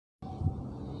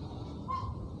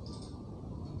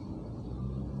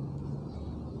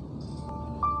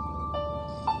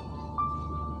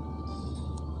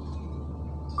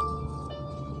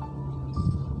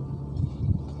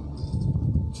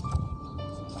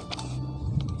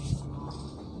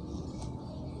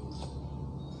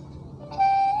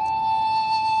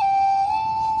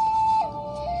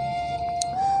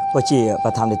Bởi vì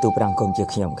bà tham để tu prang công chia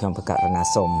khiêm bạc cả na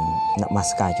som nạp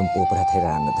maskai trong bộประเทศ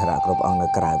นั้นธาราครบองใน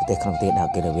กลายประเทศครั้งที่ดาว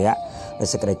กิรเวียและ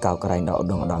สกายเก่ากลายดอก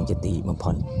ดวงดองจิตติมัน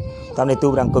พ้นตามในตู้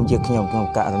รังกรมเจียขยมบา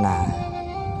กนา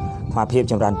มาเพียบ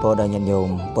จำรันโปดยันโยม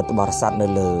ปุตตบริษัทใน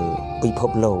เลือปีพ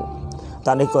บโลต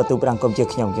อนนี้ก็ตู้รังกรมเจีย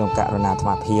ขยมบากนาม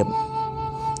าเพียบ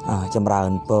จำรั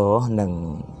นโปหนึ่ง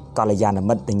กาลยาน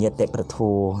มิตรเยเตประทู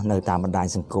ในตามบรรดา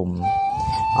สังคม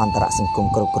อันตรสังคม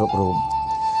กรุบรูม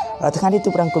ทั้งที่ตุ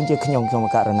ปรังกรมเจียขยม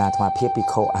การนาธรรมเพียบปิ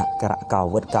โคอักระเก่า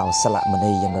วัดเก่าสละม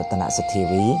ณียมรัตนสถี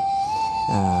วี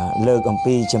เลิกอม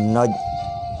ปีจำนวน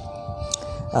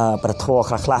ประทัว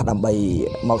คลาดำใบ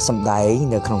หมอกสมได้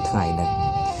ในขนมไทยนึง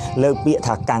เลิกเปีย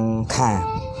ถักกังคา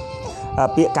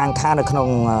เปียกังคาในขนม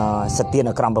สตีน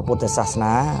กรรมประพุทธศาสน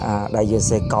าได้ยืนเ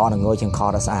สกอนงอยจังคอ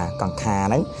รัสอากังคา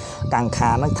นั้น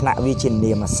ธนวิจินเ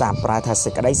นียมาสาปลายทัศ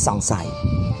กได้สองใส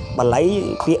บัลไล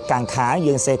เปียกังขา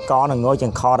ยืนเสกอนงอยจั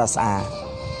งคอรัสอา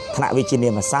ธนวิจินเนี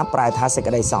ยมาสาปลายทัศก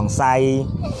ได้สองใส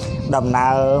ดำนา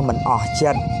มันออก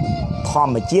จัดพอ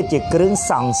มาเจี๊ยจะกรึ้ง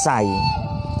สองใส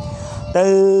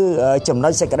từ chấm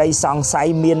nói sẽ cái đây song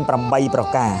say miên bầm bay bờ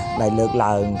cả đại lược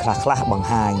là khla bằng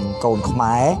hàng cồn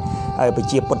khmái bị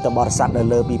chia bứt bờ sạt đại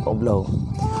lơ bị bom lồ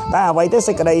ta vậy tới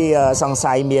sẽ cái đây song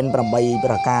say miên bầm bay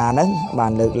bờ cả nấng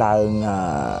bàn lược là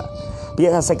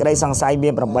biết sẽ cái đây song say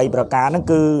miên bầm bay bờ cả nó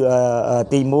cứ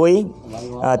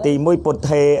tì muối bột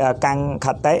thề căng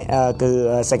khát té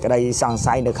cứ sẽ cái đây song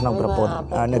say được không bờ bột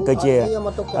nó cứ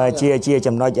chia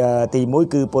chấm nói tì muối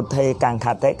cứ bột thề căng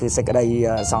khát té cứ sẽ cái đây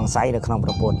song say được không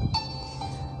bờ bột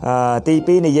tì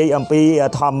pi này dây âm pi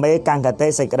thòm mê căng khát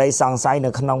té sẽ cái đây song say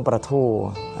được không bờ thua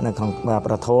được không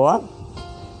bờ thua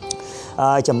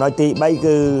chấm nói tì bay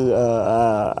cứ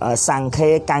sang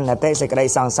khe căng khát té sẽ cái đây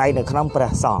song say được không bờ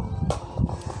song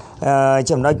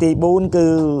chấm nói tì bốn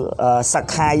cứ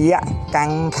sạc hai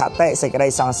căng khát té sẽ cái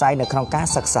đây song say được không cá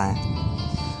sạc xả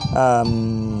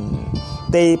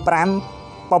tì pram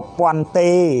bọc quan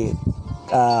tê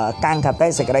căng khát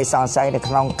té sẽ cái đây song say được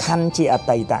không khăn chi ở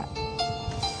tây ta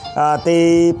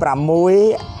tì pram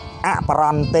muối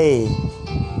apron tê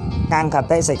căng khát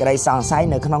té sẽ cái đây song say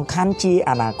được không khăn chi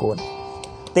anakuột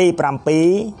tì pram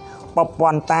pí bọc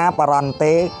quan ta pron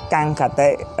tê căng khát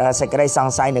té sẽ cái đây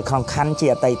song say được không khăn chi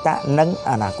ở tây ta nâng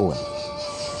anakuột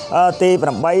tì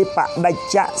pram bay bạc đại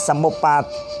chạ samopa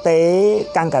tế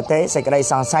căng khát té sẽ cái đây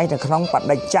song say được không bạc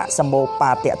đại chạ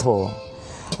samopa tiệt thổ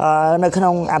ในขน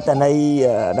มอัตใน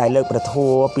ได้เลิกประทั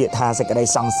วเปียธาสกได้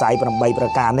สองสายประใบปร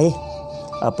ะการนี้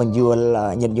เป็นยูล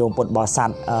ยันโยมปดบอสั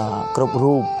ตกรุบ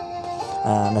รูป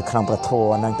ในขนมประทัว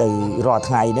นั่นตือรอด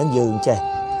ไงนั่งยืนเจ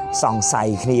สองสาย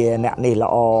เคลียเนี่ยนี่ละ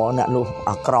อเนี่ยลูก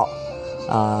อักระ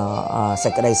ส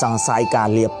กได้สองสายการ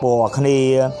เลียบปัวเคลี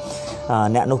ย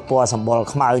เนี่ยนุปัวสมบูรณ์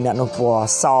ขมายเนี่ยนุปัว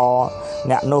ซอเ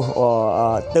นี่ยนุ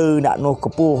ตื้อเนี่ยนุก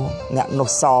ปูเนี่ยนุ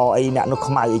ซอไอเนี่ยนุข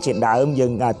มายเจ็ดดาวยั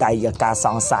งไต่การส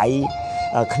องสาย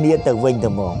เคลียตัววิ่งตั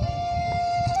วมอง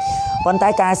วันท้า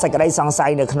ยการสกได้สองสา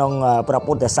ยในขนมพระ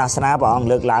พุทธศาสนาบอก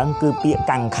เลือกหลังคือเปีย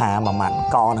กังขามามัน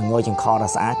กอหนึ่งงอยจังคอรั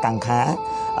กษากังขา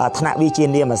ธนวิจิน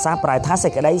เรียมาซาปลายท้าส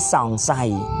กได้สองสาย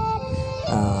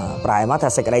ปลายมาถ้า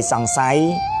สกได้สองสาย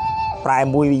ปลาย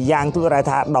มวยยางทุกราย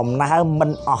ท่าดมน้ำมั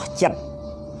นออกจัด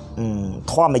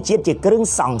ทอมาเจี๊ยจะกรึ้ง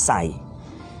สองใส่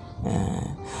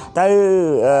แต่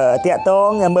เตะต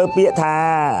งเมื่อเปียธา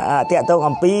เตะตง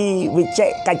อัมพีวิเจ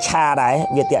กัญชาได้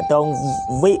เวียเตะตง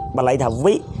วิบาลัยถา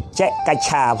วิเจกัญช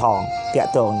าพองเตะ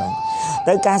ตงนั่นแ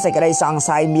ต่การใส่กระไดซองไซ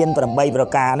เมียนประใบประ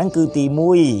กานั่นคือตีมุ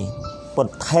ยปด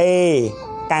เท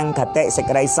กังขัดเตะใส่ก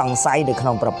ระไดซองไซในขน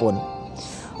มประปุ่น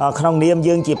ขนมเนียม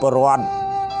ยืงจีบรอด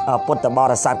ปุตตบ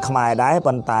ริษัทขมายได้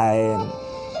ปันไต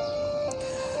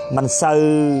มันซื้อ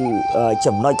จ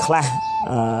ำนวนคลา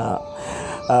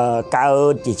ก้าว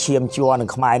จีเชียมชัวหนึ่ง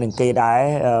ขมายหนึ่งกีได้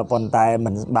ปันไตมั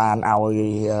นบานเอา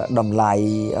ดำไหล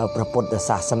พระพุทธ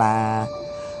ศาสนา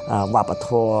วัป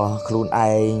ทัวครูนไอ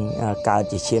ก้าว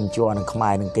จีเชียมชัวหนึ่งขมา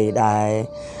ยหนึ่งกีได้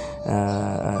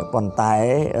ปันไต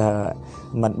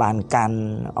มันบานกัน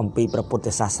อมปีพระพุทธ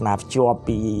ศาสนาชัว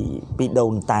ปีโด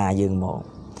นตายืงมอง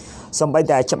สมัยแ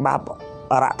ต่ฉบับ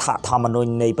รัฐธรรมนูญ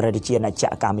ในประเทศในจั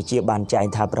กรการวิจิตรบานใจ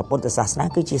ทางพระพุทธศาสนา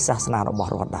คือศาสนาเราบอก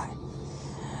รอดได้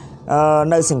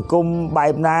ในสังคมแบ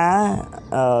บนั้น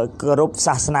กรุบศ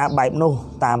าสนาแบบนู้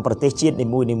ตามประเทศจีนใน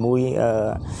มุย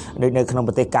ในขนม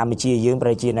ประเทศการวิจิตรยืงประ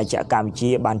เทศในจักรการวิจิ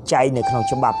ตรบานใจในขนม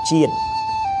ฉบับจีน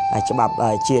ฉบับ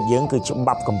เชียร์ยืงคือฉ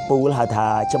บับกัมพูชาทา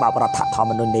ฉบับรัฐธรร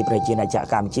มนูญในประเทศในจักร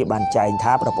การวิจิตรบานใจท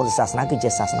างพระพุทธศาสนาคือ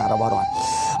ศาสนาเราบอกรอด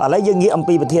แล้วยังงี้อัม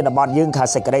พีประเทศบอลยังขาด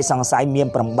สกัดสังสายเมียน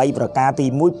ประใบประกาตี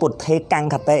มุ้ยปุดเทกัง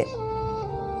ขัดเตะ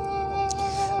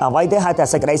ไว้ที่ให้แต่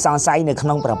สกัดสังสายในข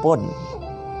นมประปุ่น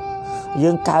យើ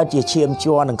ងកើតជាឈាម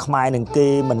ជ័រនឹងខ្មែរនឹងគេ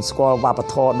មិនស្គាល់វប្ប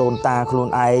ធម៌ដូនតាខ្លួន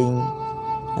ឯង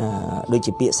ដូច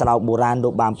ជាពាក្យស្លោកបុរាណលោ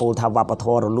កបានពោលថាវប្បធ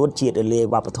ម៌រលួតជាតិរលាយ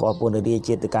វប្បធម៌ពុនរា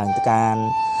ជាតិទៅកាន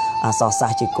អសរសា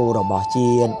ស្ត្រជាគោលរបស់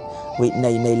ជាតិវិ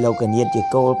ន័យនៃលោកញាតិជា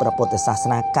គោលព្រះពុទ្ធសាស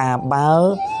នាការបើ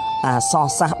អសរ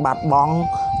សាស្ត្របាត់បង់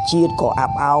ជាតិក៏អា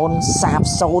ប់អោនសាប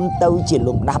សូន្យទៅជា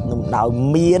លំដាប់លំដោយ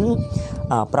មាន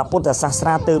ព្រះពុទ្ធសាស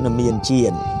នាទៅនឹងមានជា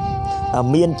តិ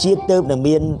ទៅនឹង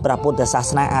មានព្រះពុទ្ធសាស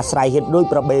នាអាស្រ័យហេតុដោយ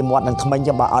ប្របេមាត់នឹងថ្មិញ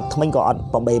ចាំបើអត់ថ្មិញក៏អត់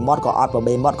ប្របេមាត់ក៏អត់ប្រ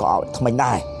បេមាត់ក៏អត់ថ្មិញ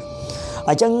ដែរ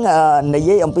អញ្ចឹងនិ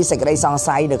យាយអំពីសេចក្តីសង្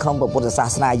ស័យនៅក្នុងព្រះពុទ្ធសា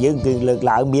សនាយើងគឺលើក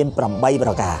ឡើងមាន8ប្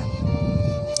រការ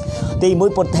ទី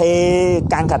1ពុទ្ធេ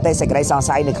កាំងកតេសេចក្តីសង្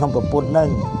ស័យនៅក្នុងព្រះពុទ្ធនឹង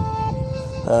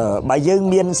បើយើង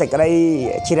មានសេចក្តី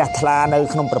ជ្រះថ្លានៅ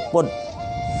ក្នុងព្រះពុទ្ធ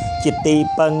ជាទី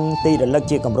ពឹងទីរលឹក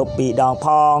ជាគម្រប់2ដងផ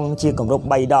ងជាគម្រប់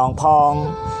3ដងផង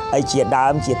ហើយជាដើ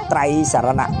មជាត្រៃសារ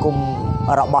ណគម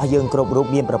របស់យើងគ្រប់រូប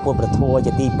មានព្រះពុទ្ធព្រះធម៌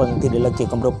ជាទីពឹងទីរលឹកជា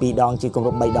គម្រប់2ដងជាគម្រ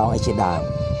ប់3ដងហើយជាដើម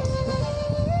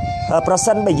ប្រ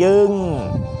សិនបើយើង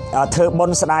ធ្វើបុ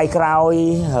ណ្យស្ដាយក្រោយ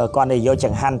គាត់ទៅយកច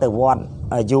ង្ហាន់ទៅវត្ត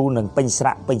យូរនឹងពេញស្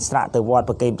រាក់ទៅវត្ត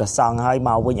ប្រគេនព្រះសង្ឃហើយម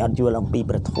កវិញអត់យល់អំពី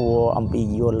ព្រះធម៌អំពី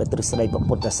យល់ទ្រឹស្ដីព្រះ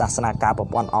ពុទ្ធសាសនាការប្រ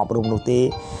ព័ន្ធអប់រំនោះទេ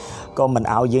ក៏មិន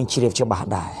ឲ្យយើងជ្រាបច្បាស់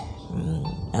ដែរ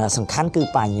សំខាន់គឺ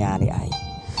បញ្ញានេះឯង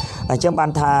អញ្ចឹងបា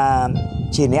នថា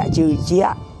ជាអ្នកជឿជា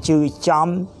ក់ជឿចំ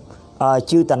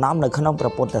ជឿតំណំនៅក្នុងព្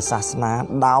រះពុទ្ធសាសនា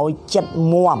ដោយចិត្ត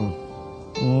មាំ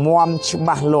ច្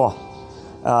បាស់លាស់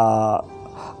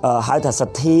ហៅថាស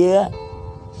ទ្ធា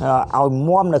ឲ្យ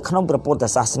មាំនៅក្នុងព្រះពុទ្ធ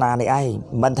សាសនានេះឯង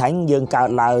មិនថាយើងកើត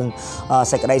ឡើង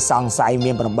សេចក្តីសង្ស័យ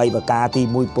មាន8ប្រការទី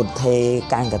1ពុទ្ធេ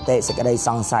កាំងកតេសេចក្តីស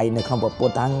ង្ស័យនៅក្នុងព្រះពុ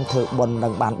ទ្ធហ្នឹងធ្វើបុណ្យនឹ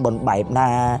ងបានបុណ្យបែបណា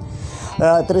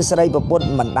ទ្រឹស្ដីព្រះពុទ្ធ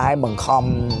មិនដែលបង្ខំ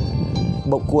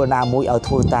បុគ្គលណាមួយឲ្យ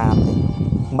ធ្វើតាមទេ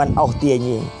មិនអស់ទាញ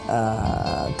ទេ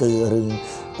គឺរឿង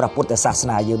ព្រះពុទ្ធសាស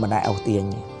នាយើងមិនដែលអស់ទាញ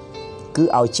គឺ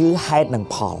ឲ្យជឿហេតុនិង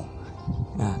ផល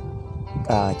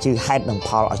ជឿហេតុនិងផ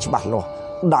លឲ្យច្បាស់លាស់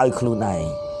ដោយខ្លួនឯង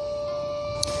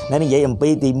នៅនិយាយអំពី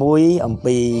ទី1អំ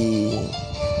ពី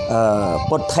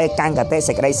ពុទ្ធេកាំងកតេ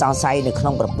សេចក្តីសង្ស័យនៅក្នុ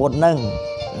ងព្រះពុទ្ធនឹង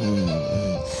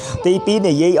ទី2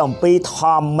និយាយអំពីធ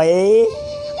ម្មេ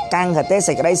កាំងកតេ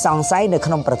សេចក្តីសង្ស័យនៅ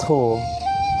ក្នុងព្រះធម៌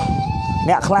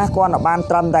អ្នកខ្លះគាត់បាន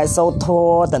ត្រឹមតែសូត្រធ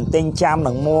ម៌តន្ទិញចាំ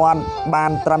នឹងមាត់បា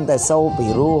នត្រឹមតែសូត្រពី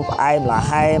រោះផ្អែមល្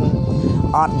ហែម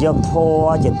អត់យកធ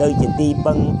ម៌ជាទៅជាទី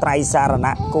ពឹងត្រៃសារណ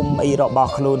គមអីរប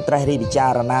ស់ខ្លួនត្រេះរិះពិចា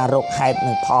រណារកហេតុ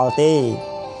និងផលទេ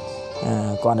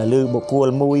គាត់នៅលើបុគ្គល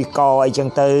មួយកអីចឹង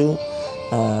ទៅ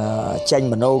ចេញ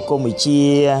មโนគមវិជ្ជា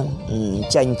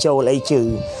ចេញចូលអីជឿ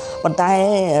ប៉ុន្តែ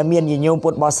មានញញោមពុ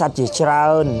ទ្ធបរិស័ទជាច្រើ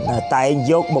នតែ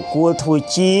យកបុគ្គលធ្វើ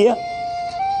ជា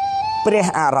ព្រះ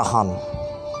អរហន្ត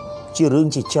ជារឿង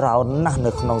ជាច្រើនណាស់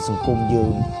នៅក្នុងសង្គមយើ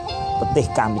ងប្រទេស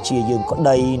កម្ពុជាយើងក្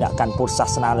តីអ្នកកាន់ពុទ្ធសា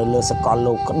សនានៅលើសកល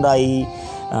លោកក្តី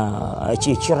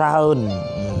ជាច្រើន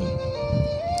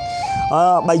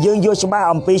បើយើងយកច្បាស់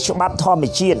អំពីច្បាប់ធម្ម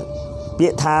ជាតិពា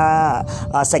ក្យថា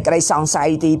សេចក្តីសង្ស័យ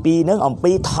ទី2នឹងអំ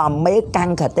ពីធម្មេកាំ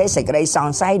ងកតេសេចក្តីស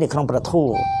ង្ស័យនៅក្នុងព្រះធ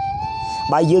ម៌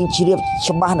បើយើងជ្រាប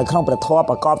ច្បាស់នៅក្នុងព្រះធម៌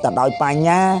ប្រកបទៅដោយបញ្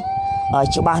ញា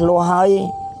ច្បាស់លាស់ហើយ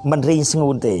មិនរីងស្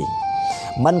ងួនទេ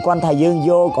មិនគ្រាន់ថាយើង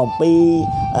យកអំពី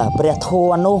ព្រះធ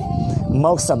ម៌នោះម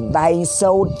កសម្ដែង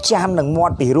សូត្រចាំនឹងមា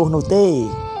ត់ពីរោះនោះទេ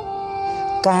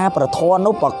ការប្រធន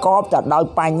នោះប្រកបទៅដោយ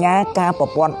បញ្ញាការប្រ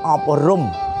ព័ន្ធអប់រំ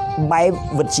បែប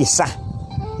វិទ្យាសាស្ត្រ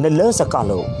នៅលើសកល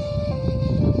លោក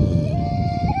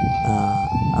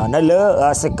នៅលើ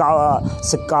ស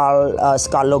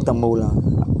កលលោកទាំងមូល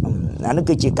អានេះ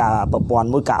គឺជាការប្រព័ន្ធ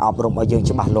មួយការអប់រំឲ្យយើង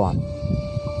ច្បាស់លាស់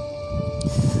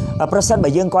ប្រសិនបើ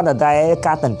យើងគាត់តែ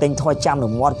ការតន្ទិញធម៌ចាំនឹ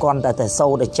ងមាត់គាត់តែសូ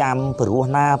ត្រចាំព្រោះ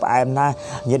ណាផ្អែមណា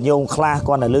ញាតិញោមខ្លះ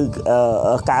គាត់នៅលើ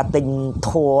ការទិញ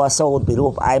ធម៌សូត្រពីរោះ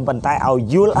ផ្អែមប៉ុន្តែឲ្យ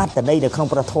យល់អត្ថន័យនៅក្នុង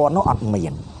ព្រះធម៌នោះអត់មា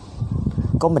ន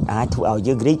ក៏មិនអាចធ្វើឲ្យ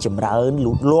យើងរីកចម្រើន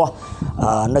លូតលាស់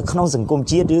នៅក្នុងសង្គម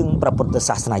ជាតិរឿងព្រះពុទ្ធ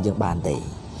សាសនាយើងបានទេ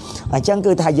អញ្ចឹង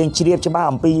គឺថាយើងជ្រាបច្បាស់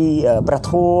អំពីព្រះ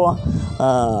ធម៌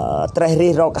ត្រេះ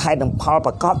រិះរកហេតុនិងផល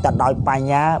ប្រកបតែដោយបញ្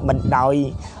ញាមិនដោយ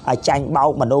ចាញ់បោ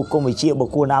កមនោគមវិជ្ជាបុ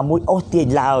គ្គលណាមួយអូសទាញ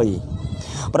ឡើយ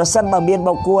ប្រសិនបើមាន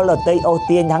បុគ្គលដទៃអូស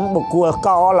ទាញហ្នឹងបុគ្គលក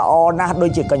ល្អណាស់ដូ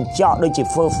ចជាកញ្ចក់ដូចជា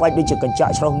perfect ដូចជាកញ្ច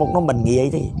ក់ឆ្លុះមុខនោះមិនងាយ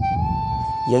ទេ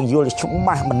យើងយល់ច្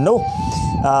បាស់មនុស្ស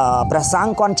ព្រះសង្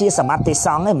ឃគាត់ជាសមាធិស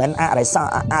ង្ឃឯងមិនអរិយ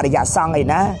សង្ឃឯ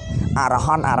ណាអរហ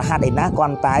ន្តអរហត្តឯណាគា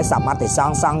ត់តែសមាធិស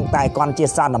ង្ឃសង្ឃតែគាត់ជា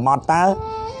សន្មតតើ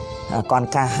គាត់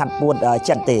ការហាត់ពួត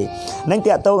ចិត្តទេនឹង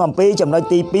តើតើអំពីចំណុច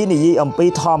ទី2និយាយអំពី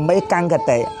ធម្មេកាំងក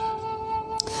តេ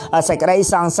សេចក្តី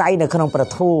សង្ស័យនៅក្នុងព្រះ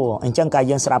ធម៌អញ្ចឹងការ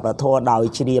យើងស្ដាប់ព្រះធម៌ដោយ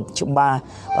ជ្រាបច្បាស់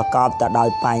ប្រកបទៅដោយ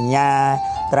បញ្ញា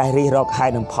ត្រេះរិះរកហេ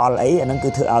តុនិងផលអីអានឹងគឺ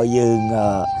ធ្វើឲ្យយើង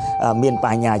មានប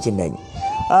ញ្ញាជានិច្ច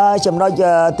ចំណុច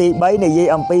ទី3និយាយ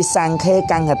អំពីសង្ឃេ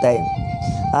កង្កតេ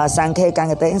សង្ឃេក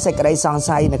ង្កតេសេចក្តីសង្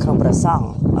ស័យនៅក្នុងព្រះសង្ឃ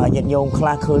ញាតិញោមខ្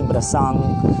លះឃើញព្រះសង្ឃ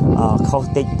ខុស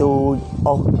តិចតួច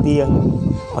អូសទៀង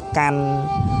ប្រកាន់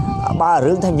បើ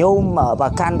រឿងថាញោមប្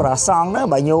រកាន់ព្រះសង្ឃណា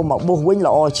បើញោមមកបុះវិញ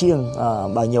ល្អជាង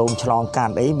បើញោមឆ្លងកា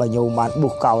ត់អីបើញោមបាន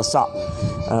បុះកោសក់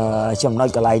ចំណុច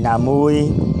កន្លែងណាមួយ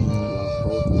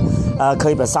ឃើ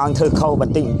ញព្រះសង្ឃធ្វើខុសប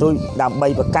ន្តិចបន្តួចដើម្បី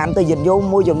ប្រកាន់ទៅញាតិញោម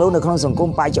មួយចំនួននៅក្នុងសង្គម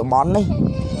បច្ចុប្បន្ននេះ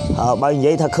បើនិ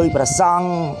យាយថាឃើញព្រះសង្ឃ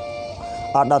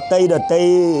ដតី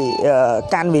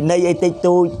កាន់វិន័យអីតិច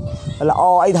តួចល្អ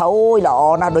អីថាអូយល្អ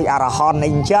ណាស់ដូចអរហន្តអី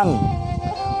អញ្ចឹង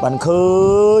បានឃើ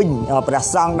ញព្រះ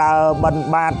សង្ឃដើរបិណ្ឌ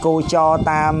បាតគោចរ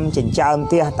តាមចិញ្ចើម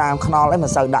ផ្ទះតាមខ្នល់អីមិ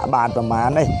នសូវដាក់បាតប្រមាណ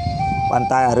ទេប៉ុន្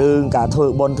តែរឿងការធ្វើ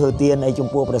បុណ្យធ្វើទានអីចំ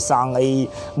ពោះព្រះសង្ឃអី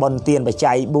បុណ្យទានបច្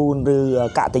ច័យ4ឬ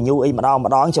កតញ្ញូអីម្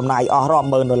ដងចំណាយអស់រាប់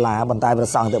ម៉ឺនដុល្លារប៉ុន្តែព្រះ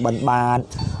សង្ឃទៅបិណ្ឌបាត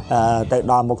ទៅ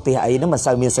ដល់មុខផ្ទះអីហ្នឹងមិន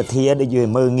សូវមានសទ្ធាដូចយ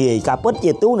មើលងាយការពិត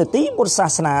ជាទូនាទីពុទ្ធសា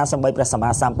សនាសម្បីព្រះសម្មា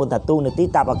សម្ពុទ្ធថាទូនាទី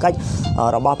តបកិច្ច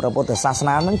របស់ព្រះពុទ្ធសាស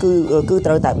នាហ្នឹងគឺ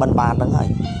ត្រូវតែបិណ្ឌបាតហ្នឹងហើយ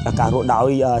ការរស់ដោយ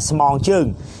ស្មងជើង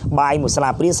បាយមួយស្លា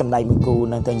បព្រាសម្ដែងមួយគូ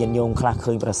នឹងទៅញាតិញោមខ្លះ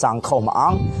ឃើញព្រះសង្ឃខុសមួយអ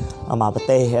ង្គមកប្រ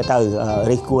ទេសទៅ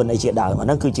រិះគួនអីជាដើមអាហ្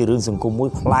នឹងគឺជារឿងសង្គមមួយ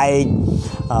ប្លែក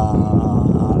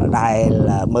ដែល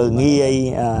មើលងាយ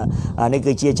នេះ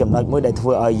គឺជាចំណុចមួយដែលធ្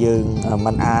វើឲ្យយើង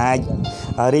មិនអាច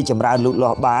រីកចម្រើនលូតលា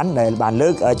ស់បានដែលបានលើ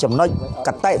កចំណុចក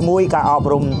តេមួយការអប់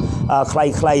រំខ្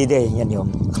លីៗទេញាតិញោម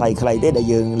ខ្លីៗទេដែល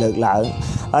យើងលើកឡើង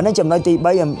នេះចំណុចទី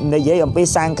3និយាយអំពី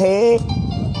សង្ឃេ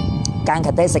កង្ក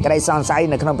តេសេចក្តីសង្ស័យ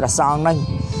នៅក្នុងព្រះសង្ឃហ្នឹង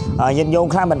ញាតិញោម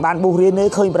ខ្លះមិនបានបុះរៀនទេ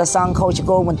ឃើញព្រះសង្ឃខុសឆ្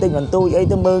គងបន្តិចបន្តួចអី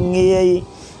ទៅមើលងាយ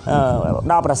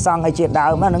ដល់ព្រះសង្ឃឲ្យជាដើ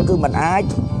មហ្នឹងគឺមិនអាច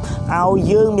ឲ្យ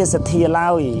យើងមានសទ្ធាឡើ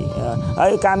យហើ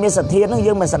យការមានសទ្ធាហ្នឹង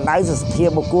យើងមិនសំដៅសទ្ធា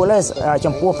បុគ្គលទេ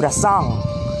ចំពោះព្រះសង្ឃ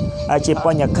ជាប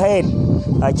ញ្ញខេត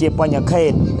អា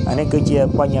នេះគឺជា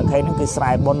បញ្ញខេតហ្នឹងគឺស្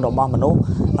រែបុណ្យរបស់មនុស្ស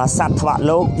សត្វថ្វាក់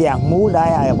លោកទាំងមូលដែរ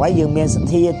ហើយអ្វីយើងមានសទ្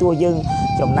ធាទោះយើង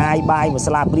ចំណាយបាយមួយ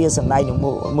ស្លាបព្រាសម្ដែង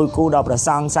មួយគូដល់ព្រះស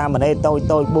ង្ឃសាមណេរតូ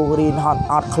ចបុះរៀន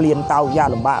អត់ឃ្លានតោកយ៉ា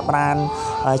លំបាកប្រាន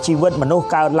ជីវិតមនុស្ស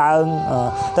កើតឡើង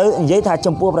ទៅនិយាយថា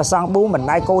ចំពោះព្រះសង្ឃបុះមិន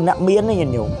ដែរកូនអ្នកមានទេញា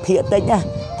តិញោមភាគតិចណា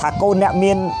ថាកូនអ្នក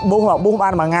មានបុះបា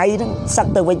នមួយថ្ងៃហ្នឹងសឹក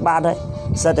ទៅវិញបាត់ហើយ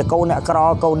សិតតែកូនអ្នកក្រ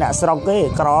កូនអ្នកស្រុកទេ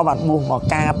ក្របានបុះមក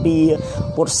ការពារ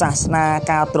ពុទ្ធសាសនា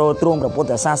ការទ្រទ្រង់ព្រះពុទ្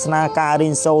ធសាសនាការរៀ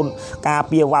នសូត្រការ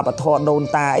ពារវប្បធម៌ដូន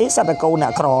តាអីសិតតែកូនអ្ន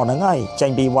កក្រហ្នឹងហើយចេ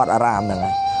ញពីវត្តអារាមហ្នឹង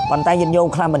ហើយប៉ុន្តែញាតិញោម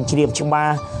ខ្លះមិនជ្រាបច្បា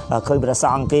ស់ឃើញព្រះស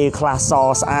ង្ឃគេខ្លះស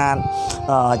ស្អាត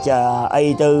អី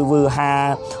ទៅវឺហា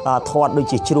ធាត់ដូច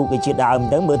ជាជ្រូកដូចជាដើម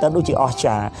ទៅមើលទៅដូចជាអស្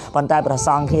ចារ្យប៉ុន្តែព្រះស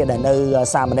ង្ឃគ្នាដែលនៅ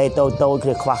សាមណេរតូចគ្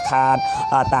នាខ្វះខាត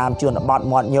តាមជនបទ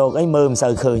មាត់ញោកអីមើលមិនសូ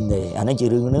វឃើញទេអានេះជា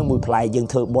រឿងนึงមួយប្លែកយើង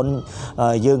ធ្វើបុណ្យ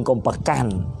យើងកុំប្រកា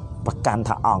ន់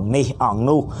ថាអង្គនេះអង្គ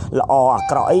នោះល្អអា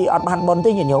ក្រក់អីអត់បានបុណ្យ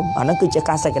ទេញាតិញោមអាហ្នឹងគឺជា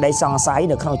ការសេចក្តីសង្ស័យ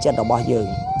នៅក្នុងចិត្តរបស់យើង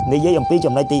និយាយអំពី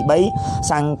ចំណុចទី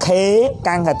3សង្ឃេក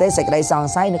ង្កតេសេចក្តីស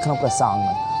ង្ស័យនៅក្នុងព្រះសង្ឃ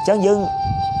អញ្ចឹងយើង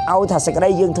ឲ្យថាសេចក្តី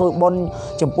យើងធ្វើបុណ្យ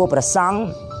ចំពោះព្រះសង្ឃ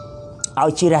ឲ្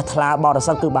យជ្រះថ្លាបរិ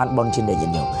សុទ្ធគឺបានបុណ្យជានិច្ចញា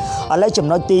តិញោមឥឡូវចំ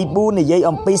ណុចទី4និយាយ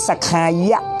អំពីសក្ខា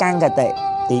យកង្កតេ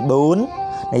ទី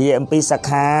4និយាយអំពីសក្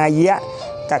ខាយ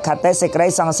កង្កតេសេចក្តី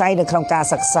សង្ស័យនៅក្នុងការ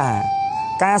សិក្សា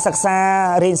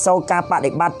រៀនសូត្រការប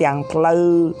ដិបត្តិទាំងផ្លូវ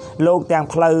លោកទាំង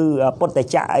ផ្លូវពុទ្ធ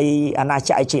ចក្រអីអនា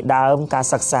ចក្រជាដើមការ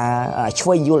សិក្សាឆ្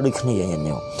វេងយល់ដូចគ្នាញាតិ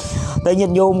ញោមតែញា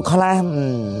តិញោមខ្លះ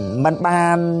មិនបា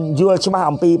នយល់ច្បាស់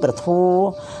អំពីព្រះធ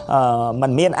ម៌មិ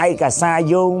នមានឯកសារ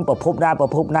យោងប្រភពណា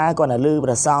គាត់នៅលើព្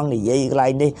រះសង្ឃនិយាយកន្លែ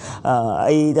ងនេះ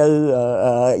អីទៅ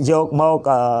យកមក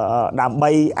ដើម្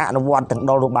បីអនុវត្តទាំង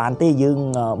ដល់នោះបានទេយើង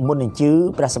មុននឹងជឿ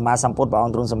ព្រះសម្មាសម្ពុទ្ធព្រះអ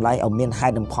ង្គទ្រង់សម្ដែងឲ្យមានហេ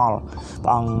តុនិងផលព្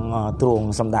រះអង្គទ្រង់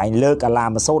សម្ដែងលើកកាឡាម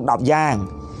សូត្រ10យ៉ាង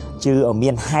ជឿឲ្យមា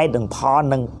នហេតុនិងផល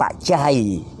និងបច្ច័យ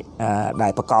ដែ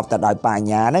លប្រកបទៅដោយបញ្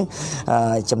ញាហ្នឹង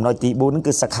ចំណុចទី4ហ្នឹង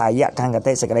គឺសក្ខាយកង្ក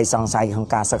តេសេចក្តីសង្ស័យក្នុង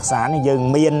ការសិក្សានេះយើង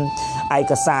មានឯ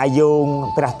កសារយោង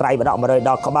ព្រះត្រៃបិដក100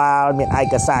ដកក្បាលមានឯ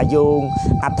កសារយោង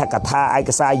អត្ថកថាឯ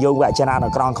កសារយោងវចនានុ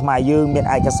ក្រមខ្មែរយើងមាន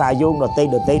ឯកសារយោងដទៃ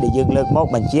ដែលយើងលើកមក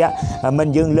បញ្ជាក់មិន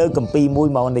យើងលើកគម្ពីរមួយ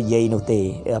មកនិយាយនោះទេ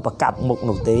ប្រកាប់មុខ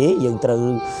នោះទេយើងត្រូវ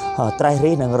ត្រេះ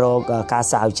រិះនឹងរកការ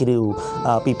ស្រាវជ្រាវ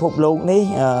ពិភពលោកនេះ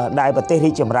ដែលប្រទេសរី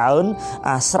កចម្រើន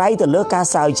អាស្រ័យទៅលើការ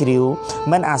ស្រាវជ្រាវ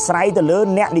មិនអាស្រ័យទៅលើ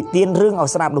អ្នកនិទានរឿងឲ្យ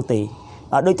ស្ដាប់នោះទេ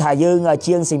ដូចថាយើង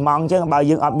ជាងស៊ីម៉ង់អញ្ចឹងបើ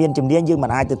យើងអត់មានជំនាញយើងមិន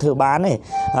អាចទៅធ្វើបានទេ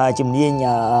ជំនាញ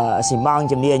ស៊ីម៉ង់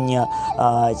ជំនា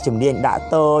ញដាក់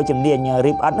តូជំនាញ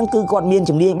រៀបអត់ហ្នឹងគឺគាត់មាន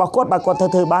ជំនាញរបស់គាត់បើគាត់ធ្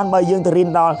វើបានបើយើងទៅរៀន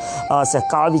ដល់សា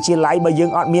កលវិទ្យាល័យបើយើង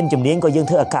អត់មានជំនាញក៏យើង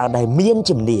ធ្វើឲ្យកើតដែរមាន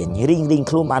ជំនាញរៀង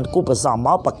ខ្លួនបានគូបសំម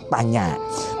កបញ្ញា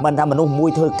មិនថាមនុស្សមួយ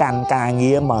ធ្វើកាន់ការ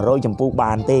ងារ100ចម្ពោះ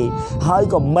បានទេហើយ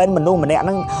ក៏មិនមនុស្សម្នាក់ហ្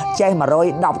នឹងចេះ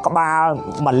110ក្បាល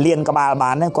1លានក្បាល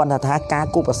បានទេគាត់ថាការ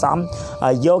គូបសំ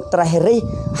យកត្រេះរិះ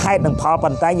ហេតុនឹងផល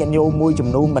ប៉ុន្តែញាតិញោមមួយចំ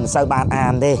នួនមិនសូវបានអា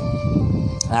នទេ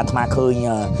អាត្មាឃើញ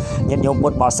ញាតិញោមពុ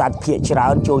ទ្ធបរិស័ទភាគច្រើ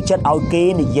នចូលចិត្តឲ្យគេ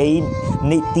និយាយ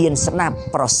និទានស្ដាប់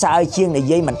ប្រសើរជាងនិ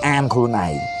យាយមិនអានខ្លួនឯ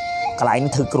ងកន្លែង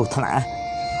នេះធ្វើគ្រោះថ្នាក់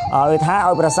ឲ្យថា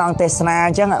ឲ្យប្រសងទេសនាអ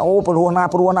ញ្ចឹងអូព្រោះណា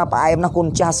ផ្អែមណាគុណ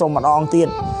ចាស់សូមម្ដងទៀត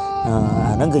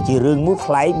អាហ្នឹងគឺជារឿងមួយ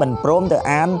ប្លែកមិនព្រមទៅ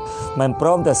អានមិនព្រ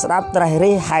មទៅស្ដាប់ត្រេះ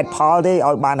រិះហេតុផលទេ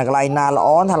ឲ្យបានតែកន្លែងណាល្អ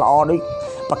ថាល្អដូច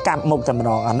ប្រកាប់មុខតែម្ដ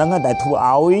ងអាហ្នឹងតែធ្វើ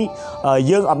ឲ្យ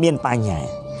យើងអត់មានបញ្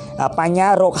ញា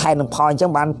រោគហេតុនឹងផលអញ្ចឹ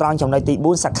ងបានត្រង់ចំណុចទី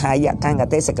4សក្ខាយៈកង្ក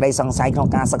តេសេចក្តីសង្ស័យក្នុង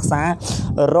ការសិក្សា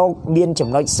រោគមានចំ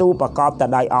ណុចស៊ូប្រកបទៅ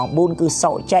ដោយអង្គ4គឺ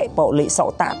សុចៈបុលិសុ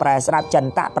តៈប្រែស្ដាប់ចិន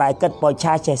តៈប្រែគិតបោ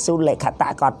ឆាចេះស៊ូលេខតៈ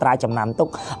កត់ត្រាចំណាំទុក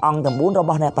អង្គទាំង4រប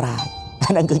ស់អ្នកប្រាជ្ញ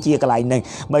ហ្នឹងគឺជាកន្លែងហ្នឹង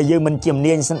បើយើងមិនជំ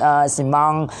នាញស៊ីម៉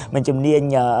ង់មិនជំនាញ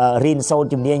រៀនសូត្រ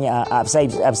ជំនាញផ្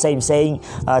សេង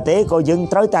ទេក៏យើង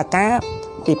ត្រូវតែការ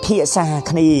ពិភាក្សា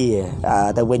គ្នា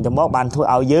ទៅវិញទៅមកបានធ្វើ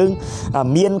ឲ្យយើង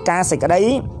មានការសេចក្តី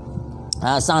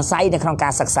សង្ស័យនៅក្នុងកា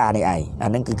រសិក្សានេះឯងអា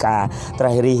នឹងគឺការត្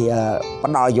រេះរិះ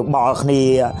ផ្ដល់យោបល់គ្នា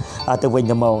ទៅវិញ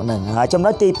ទៅមកហ្នឹងហើយចំណុ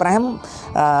ចទី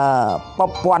5ព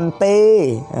ពន់ទេ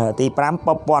ទី5ព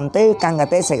ពន់ទេកង្ក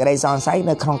តេសេចក្តីសង្ស័យ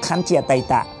នៅក្នុងខណ្ឌជាអតី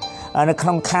តនៅក្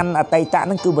នុងខណ្ឌអតីតហ្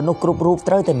នឹងគឺមនុស្សគ្រប់រូប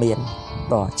ត្រូវតែមាន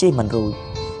បាទជិះមិនរួច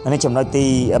នេះចំណុចទី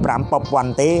5ពព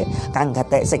ន់ទេកង្ក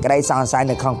តេសេចក្តីសង្ស័យ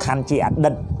នៅក្នុងខណ្ឌជាអតី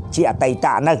តជាអតីត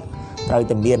ហ្នឹងត្រូវ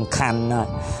តែមានខណ្ឌ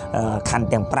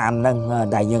ទាំង5ហ្នឹង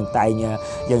ដែលយើងតែង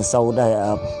យើងសូត្រ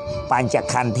បញ្ច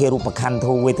ខណ្ឌធារូបខណ្ឌ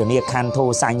ធូវេទនាខណ្ឌធូ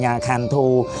សញ្ញាខណ្ឌធូ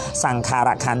សង្ខារ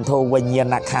ខណ្ឌធូវិញ្ញា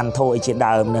ណខណ្ឌធូអីជា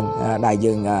ដើមហ្នឹងដែល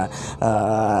យើង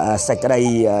សេចក្តី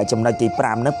ចំណុចទី5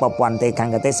ហ្នឹងពពន់ទេក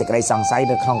ង្កតេសេចក្តីសង្ស័យ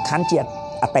នៅក្នុងខណ្ឌជា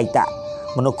អតីត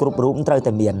មនុស្សគ្រប់រូបត្រូវ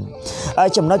តែមាន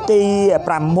ចំណុចទី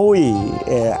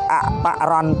6អប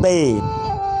រន្ទេ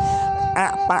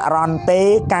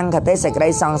កង្កតេសេចក្តី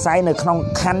សង្ស័យនៅក្នុង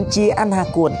ខណ្ឌជាអនា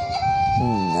គត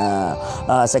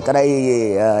សេចក្តី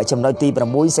ចំណុចទី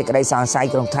6សេចក្តីសង្ស័យ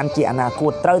ក្នុងខណ្ឌជាអនាគ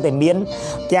តត្រូវតែមាន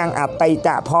ទាំងអតីត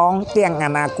ផងទាំងអ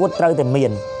នាគតត្រូវតែមា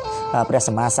នព្រះស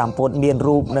ម្មាសម្ពុទ្ធមាន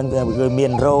រូបនឹងគឺមា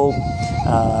នរោគ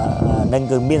នឹង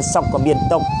គឺមានសុខក៏មាន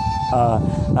ទុក្ខ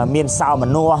មានសោម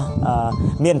នស្ស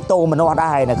មានទោមនស្ស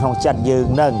ដែរនៅក្នុងចិត្តយើង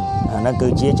នឹងគឺ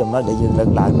ជាចំណុចដែលយើងលើក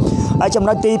ឡើងហើយចំ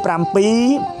ណុចទី7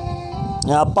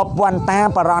ពពន្តា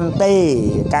បរន្ទេ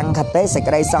កង្កតេសេច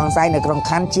ក្តីសង្ស័យនៅក្នុង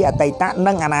ខណ្ឌជាអតីត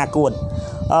និងអនាគត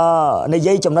និ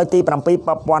យាយចំណុចទី7ព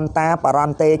ពន្តាបរ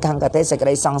ន្ទេកង្កតេសេចក្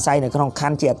តីសង្ស័យនៅក្នុងខ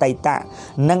ណ្ឌជាអតីត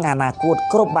និងអនាគត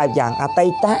គ្រប់បែបយ៉ាងអតី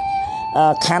ត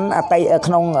ខណ្ឌ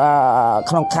ក្នុ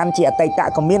ងខណ្ឌជាអតីត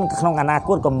ក៏មានក្នុងអនាគ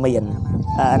តក៏មាន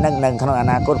នឹងក្នុងអ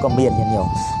នាគតក៏មានញោម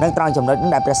នឹងត្រង់ចំណុចនេះ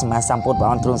ដែលព្រះសម្មាសម្ពុទ្ធព្រះ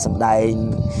អង្គទ្រង់សម្ដែង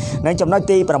នឹងចំណុច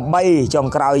ទី8ចុង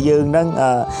ក្រោយយើងនឹង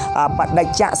បដិ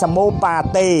ច្ចសមោបា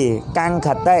ទេកង្ក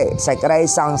តេសេចក្តី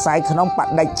សង្ស័យក្នុងប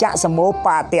ដិច្ចសមោ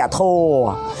បាទៈធម៌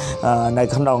នៅ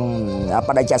ក្នុងប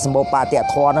ដិច្ចសមោបាទៈ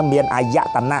ធម៌នឹងមានអាយ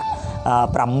តនៈ6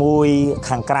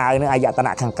ខាងក្រៅនឹងអាយត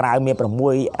នៈខាងក្រៅមាន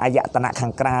6អាយតនៈខា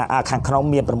ងក្រៅខាងក្នុង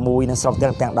មាន6នឹងស្រុក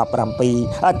ទាំង17ទាំង12នឹ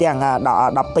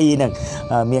ង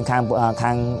មានខាង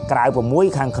ក្រៅ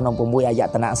6ខាងក្នុង6អាយ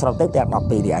តនៈស្រុកទៅទាំង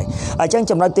12នេះហើយអញ្ចឹង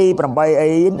ចំណុចទី8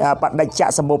អីបដិច្ច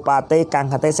សមោបាទេកង្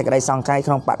កតេសេចក្តីសង្ស័យ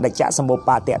ក្នុងបដិច្ចសមោ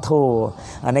បាទៈធម៌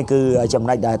អានេះគឺចំ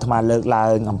ណុចដែលអាត្មាលើកឡើ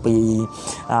ងអំពី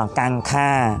កង្ខា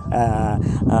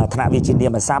ថ្នាក់វិជ្ជានា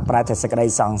មស័ព្ទប្រែថាសេចក្តី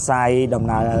សង្ស័យដំ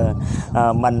ណើរ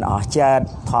មិនអស់ចិត្ត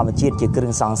ធម្មជាតិជាគ្រឿ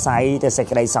ងសង្ស័យតែសេច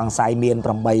ក្តីសង្ស័យមាន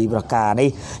8ប្រការនេះ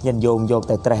ញាតិញោមយក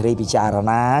ទៅត្រេះរិះពិចារ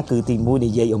ណាគឺទី1និ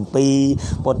យាយអំពី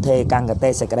ពុទ្ធេកង្កតេ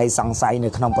សេចក្តីសង្ស័យនៅ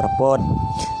ក្នុងព្រះពុទ្ធ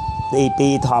ទី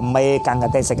2ធម្មេកង្ក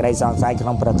តេសេចក្តីសង្ស័យក្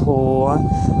នុងព្រះធម៌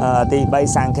ទី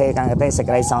3សង្ឃេកង្កតេសេច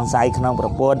ក្តីសង្ស័យក្នុងព្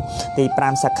រះពុទ្ធទី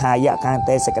5សក្ខាយៈកង្ក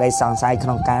តេសេចក្តីសង្ស័យក្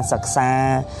នុងការសិក្សា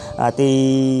ទី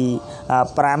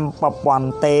5ពពន្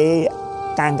ទេ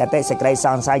កង្កតេសេចក្តីស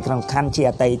ង្ស័យក្នុងខណ្ឌជា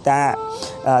អតីត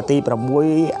ទី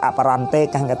6អបរន្ទេ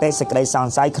កង្កតេសេចក្តីស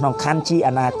ង្ស័យក្នុងខណ្ឌជាអ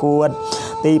នាគត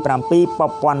ទី7ព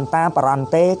ពន្តាបរន្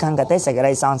ទេកង្កតេសេចក្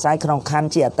តីសង្ស័យក្នុងខណ្ឌ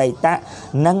ជាអតីត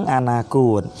និងអនាគ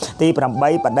តទី8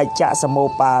បដិច្ចសមោ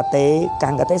បាទេក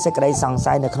ង្កតេសេចក្តីសង្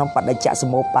ស័យនៅក្នុងបដិច្ចស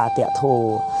មោបាទៈធម៌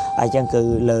ហើយចឹងគឺ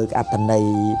លើកអត្ថន័យ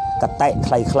កតេ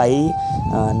ខ្លីៗ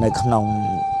នៅក្នុង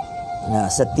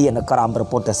សតិនក្រមព្រះ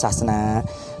ពុទ្ធសាសនា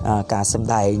ការសម្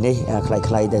ដែងនេះខ្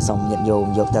លីៗដែលសូមញាតិញោម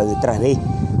យកទៅត្រិះរិះ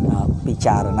ពិ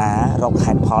ចារណារក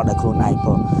ហេតុផលដោយខ្លួនឯងផ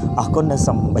ងអរគុណដែល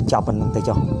សូមបញ្ចប់ប៉ុណ្្នឹងទៅ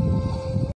ចុះ